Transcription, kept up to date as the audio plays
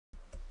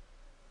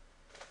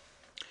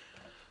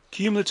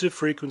Cumulative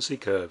frequency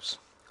curves.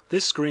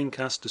 This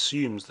screencast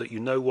assumes that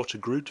you know what a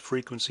grouped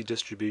frequency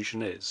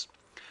distribution is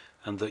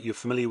and that you're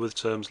familiar with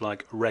terms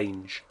like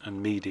range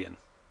and median.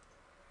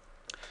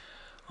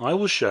 I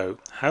will show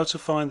how to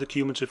find the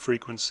cumulative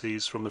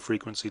frequencies from the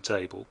frequency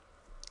table,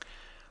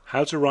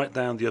 how to write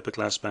down the upper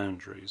class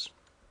boundaries,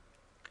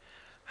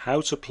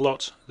 how to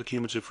plot the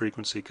cumulative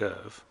frequency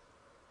curve.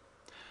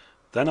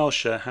 Then I'll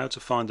share how to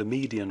find the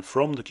median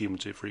from the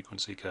cumulative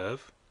frequency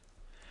curve,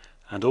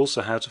 and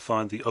also how to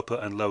find the upper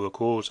and lower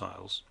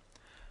quartiles.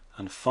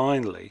 And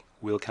finally,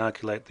 we'll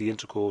calculate the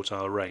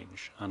interquartile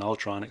range, and I'll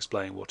try and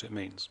explain what it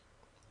means.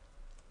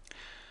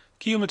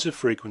 Cumulative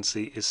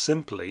frequency is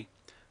simply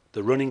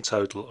the running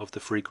total of the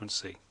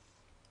frequency.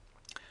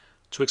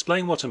 To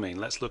explain what I mean,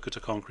 let's look at a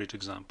concrete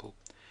example.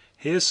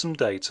 Here's some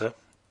data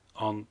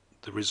on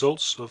the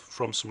results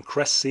from some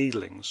cress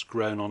seedlings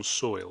grown on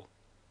soil.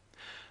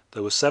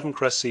 There were 7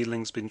 cress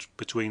seedlings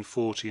between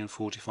 40 and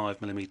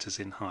 45 millimeters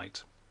in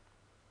height.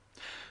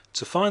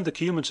 To find the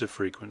cumulative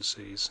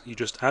frequencies, you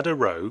just add a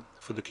row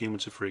for the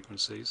cumulative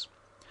frequencies.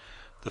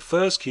 The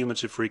first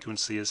cumulative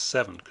frequency is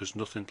 7, because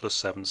nothing plus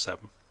 7 is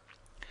 7.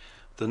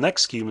 The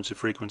next cumulative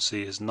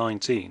frequency is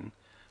 19,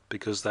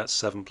 because that's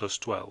 7 plus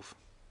 12.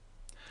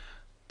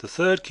 The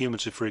third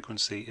cumulative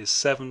frequency is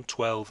 7,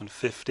 12 and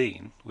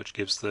 15, which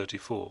gives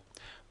 34.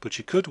 But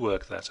you could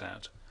work that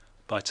out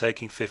by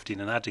taking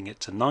 15 and adding it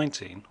to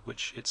 19,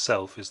 which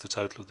itself is the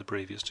total of the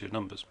previous 2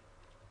 numbers.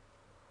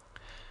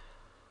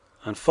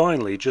 And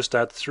finally, just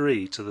add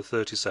 3 to the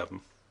 37.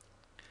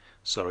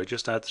 Sorry,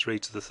 just add 3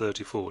 to the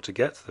 34 to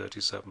get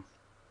 37.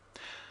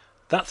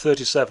 That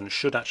 37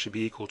 should actually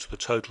be equal to the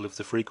total of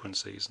the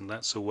frequencies, and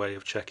that's a way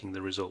of checking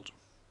the result.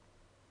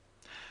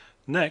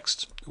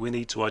 Next, we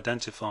need to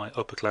identify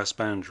upper class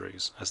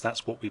boundaries, as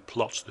that's what we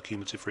plot the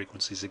cumulative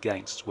frequencies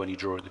against when you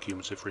draw the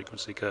cumulative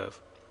frequency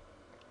curve.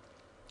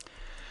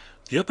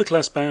 The upper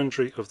class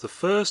boundary of the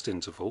first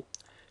interval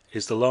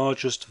is the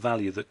largest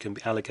value that can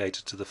be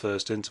allocated to the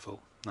first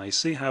interval. Now you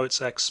see how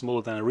it's x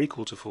smaller than or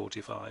equal to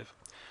 45.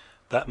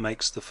 That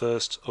makes the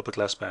first upper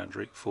class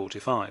boundary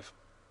 45.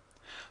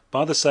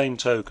 By the same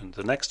token,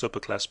 the next upper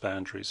class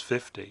boundary is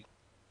 50.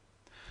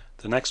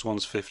 The next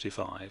one's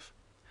 55.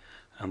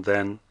 And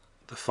then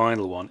the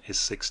final one is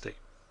 60.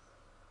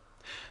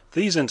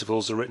 These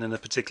intervals are written in a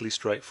particularly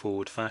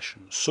straightforward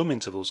fashion. Some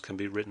intervals can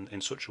be written in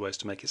such a way as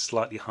to make it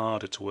slightly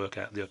harder to work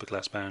out the upper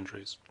class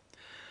boundaries.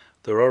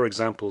 There are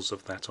examples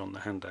of that on the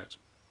handout.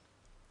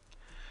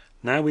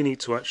 Now we need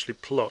to actually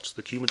plot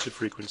the cumulative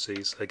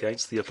frequencies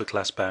against the upper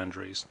class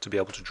boundaries to be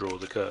able to draw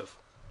the curve.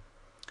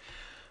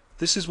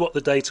 This is what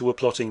the data we're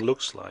plotting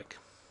looks like.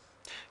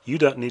 You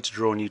don't need to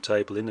draw a new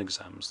table in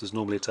exams. There's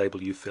normally a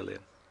table you fill in.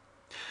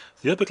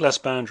 The upper class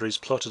boundary is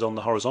plotted on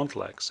the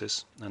horizontal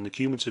axis, and the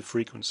cumulative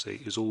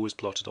frequency is always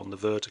plotted on the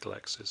vertical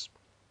axis.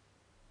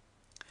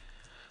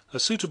 A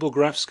suitable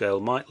graph scale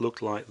might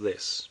look like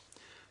this.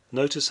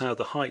 Notice how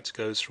the height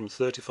goes from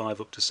 35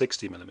 up to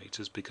 60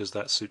 millimeters because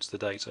that suits the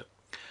data,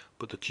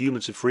 but the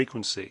cumulative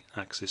frequency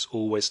axis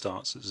always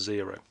starts at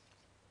 0.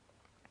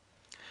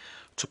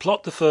 To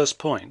plot the first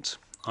point,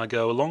 I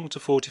go along to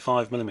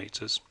 45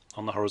 millimeters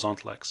on the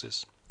horizontal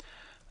axis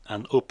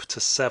and up to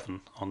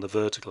 7 on the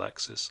vertical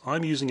axis.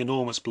 I'm using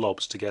enormous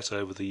blobs to get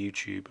over the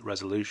YouTube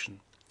resolution.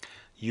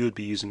 You would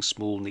be using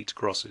small neat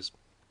crosses.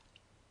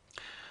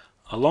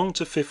 Along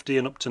to 50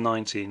 and up to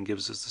 19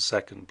 gives us the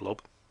second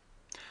blob.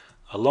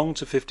 Along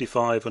to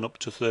 55 and up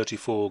to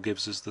 34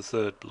 gives us the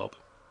third blob.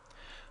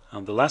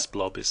 And the last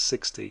blob is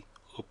 60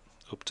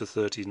 up to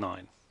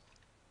 39.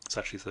 It's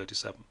actually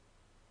 37.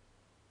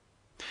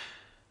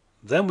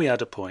 Then we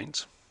add a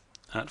point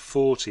at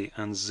 40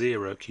 and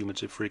 0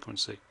 cumulative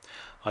frequency.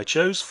 I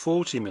chose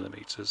 40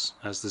 millimeters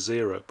as the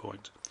 0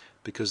 point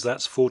because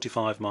that's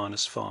 45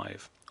 minus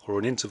 5, or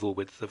an interval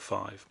width of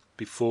 5,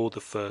 before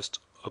the first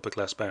upper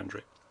class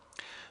boundary.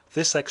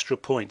 This extra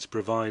point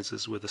provides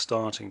us with a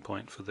starting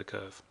point for the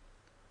curve.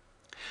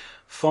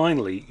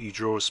 Finally, you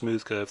draw a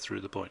smooth curve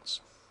through the points.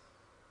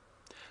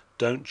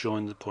 Don't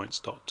join the points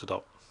dot to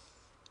dot.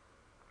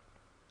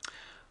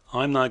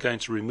 I'm now going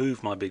to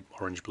remove my big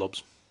orange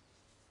blobs.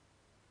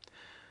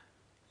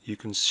 You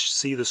can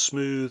see the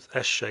smooth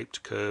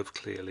S-shaped curve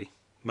clearly.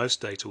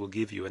 Most data will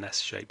give you an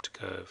S-shaped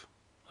curve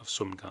of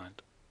some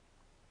kind.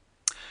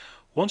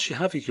 Once you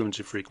have your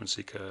cumulative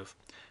frequency curve,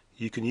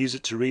 you can use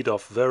it to read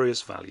off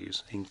various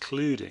values,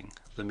 including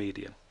the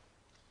median.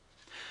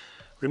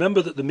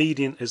 Remember that the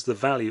median is the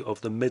value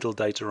of the middle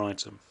data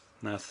item.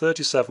 Now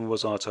 37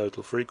 was our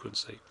total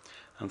frequency,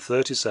 and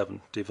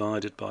 37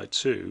 divided by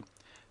 2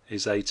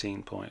 is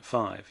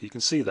 18.5. You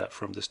can see that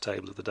from this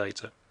table of the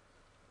data.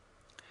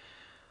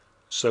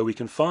 So we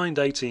can find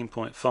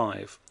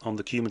 18.5 on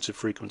the cumulative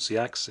frequency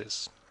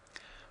axis.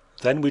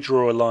 Then we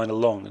draw a line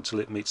along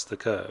until it meets the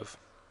curve.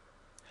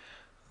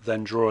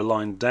 Then draw a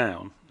line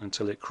down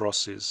until it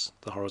crosses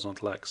the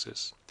horizontal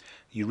axis.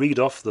 You read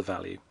off the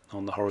value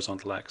on the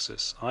horizontal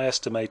axis. I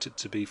estimate it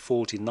to be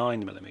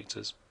 49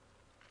 millimeters.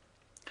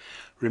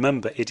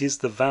 Remember, it is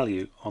the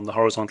value on the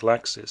horizontal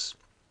axis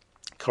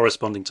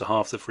corresponding to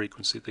half the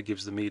frequency that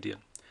gives the median.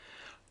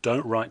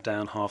 Don't write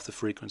down half the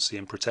frequency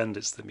and pretend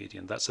it's the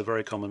median. That's a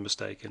very common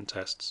mistake in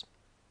tests.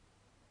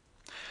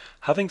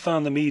 Having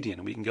found the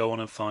median, we can go on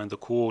and find the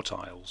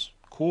quartiles.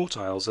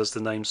 Quartiles, as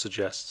the name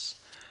suggests,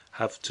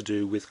 have to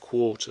do with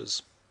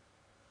quarters.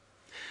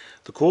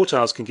 The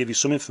quartiles can give you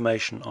some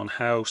information on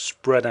how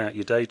spread out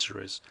your data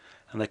is,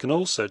 and they can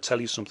also tell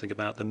you something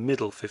about the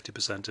middle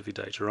 50% of your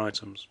data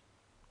items.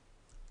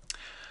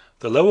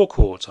 The lower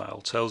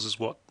quartile tells us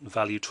what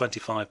value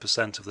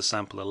 25% of the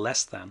sample are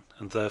less than,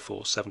 and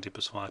therefore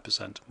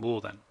 75% more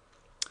than.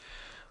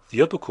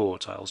 The upper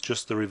quartile is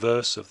just the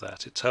reverse of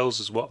that. It tells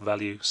us what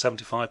value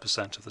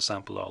 75% of the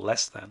sample are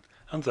less than,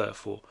 and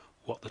therefore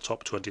what the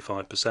top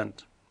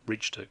 25%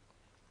 reach to.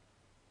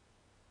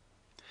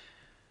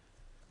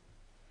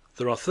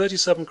 There are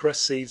 37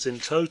 crest seeds in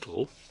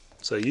total,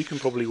 so you can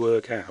probably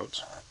work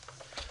out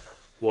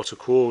what a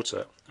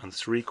quarter and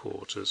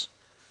 3/4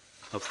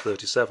 of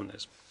 37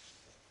 is.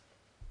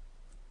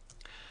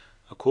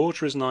 A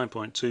quarter is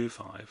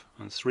 9.25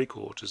 and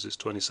 3/4 is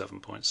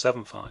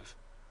 27.75.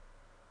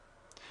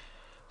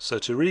 So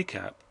to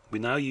recap, we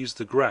now use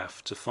the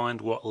graph to find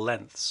what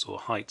lengths or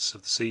heights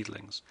of the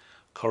seedlings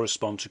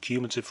correspond to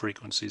cumulative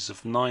frequencies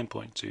of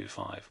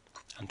 9.25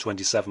 and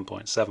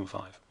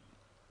 27.75.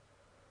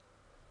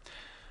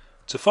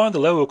 To find the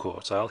lower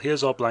quartile,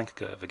 here's our blank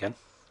curve again.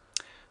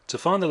 To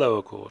find the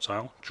lower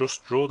quartile,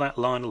 just draw that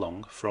line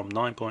along from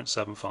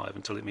 9.75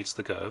 until it meets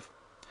the curve,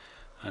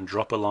 and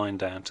drop a line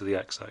down to the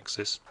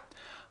x-axis.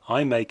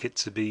 I make it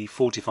to be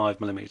 45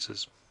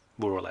 millimeters,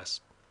 more or less.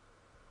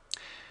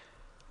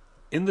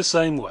 In the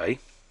same way,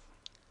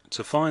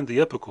 to find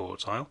the upper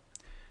quartile,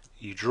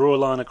 you draw a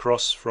line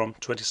across from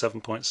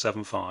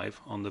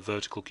 27.75 on the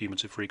vertical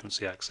cumulative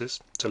frequency axis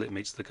till it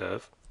meets the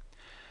curve,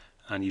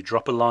 and you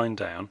drop a line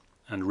down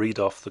and read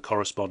off the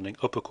corresponding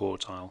upper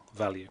quartile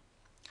value.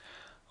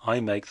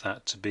 I make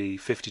that to be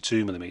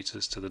 52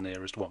 millimeters to the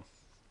nearest one.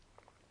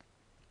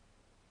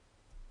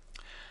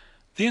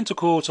 The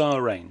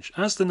interquartile range,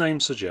 as the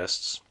name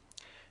suggests,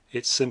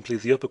 it's simply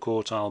the upper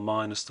quartile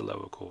minus the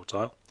lower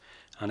quartile,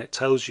 and it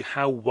tells you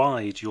how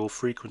wide your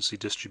frequency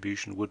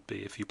distribution would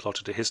be if you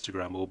plotted a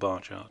histogram or bar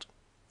chart.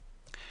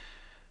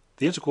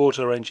 The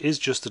interquartile range is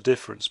just the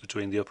difference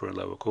between the upper and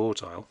lower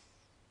quartile.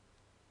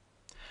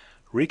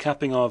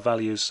 Recapping our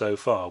values so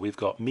far, we've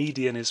got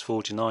median is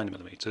 49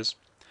 millimeters,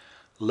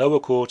 lower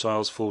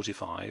quartile is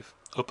 45,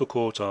 upper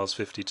quartile is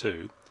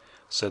 52,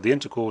 so the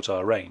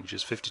interquartile range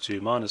is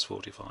 52 minus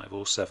 45,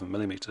 or 7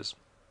 millimeters.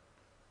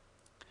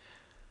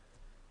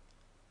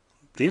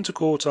 The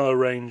interquartile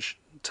range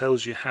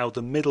tells you how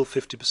the middle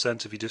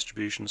 50% of your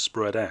distribution is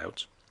spread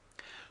out,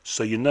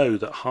 so you know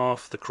that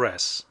half the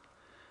cress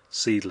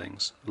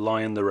seedlings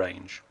lie in the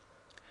range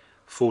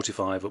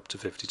 45 up to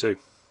 52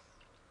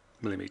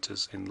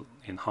 millimeters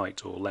in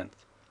height or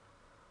length.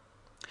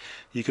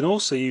 You can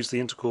also use the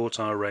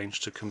interquartile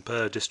range to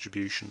compare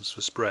distributions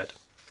for spread.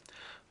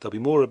 There'll be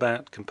more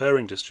about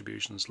comparing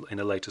distributions in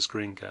a later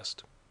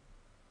screencast.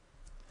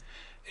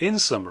 In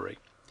summary,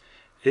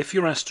 if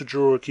you're asked to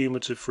draw a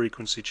cumulative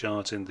frequency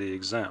chart in the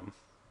exam,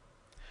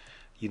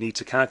 you need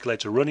to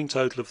calculate a running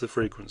total of the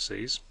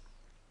frequencies,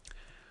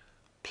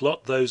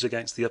 plot those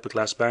against the upper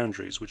class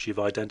boundaries which you've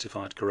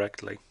identified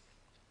correctly,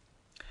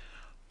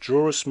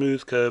 draw a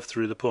smooth curve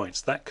through the points.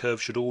 That curve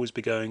should always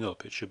be going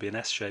up. It should be an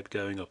S shape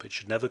going up. It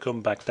should never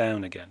come back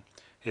down again.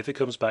 If it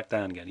comes back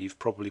down again, you've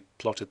probably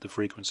plotted the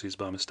frequencies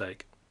by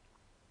mistake.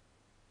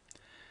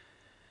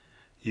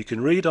 You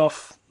can read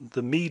off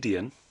the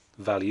median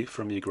value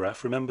from your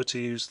graph. Remember to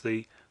use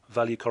the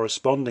value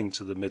corresponding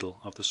to the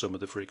middle of the sum of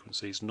the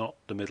frequencies, not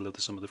the middle of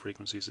the sum of the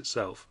frequencies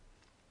itself.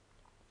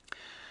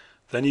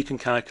 Then you can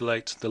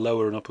calculate the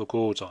lower and upper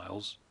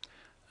quartiles,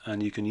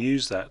 and you can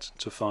use that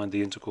to find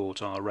the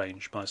interquartile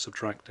range by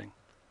subtracting.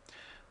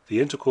 The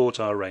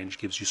interquartile range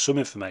gives you some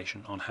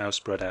information on how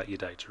spread out your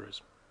data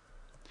is.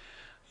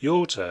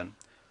 Your turn.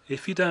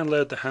 If you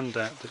download the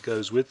handout that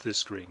goes with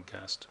this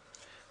screencast,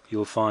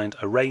 you'll find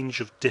a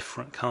range of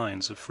different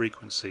kinds of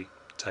frequency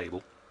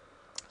table,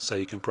 so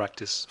you can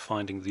practice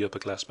finding the upper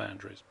class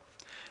boundaries.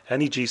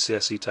 Any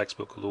GCSE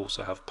textbook will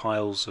also have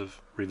piles of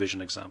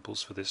revision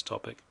examples for this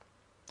topic.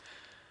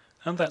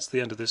 And that's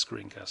the end of this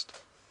screencast.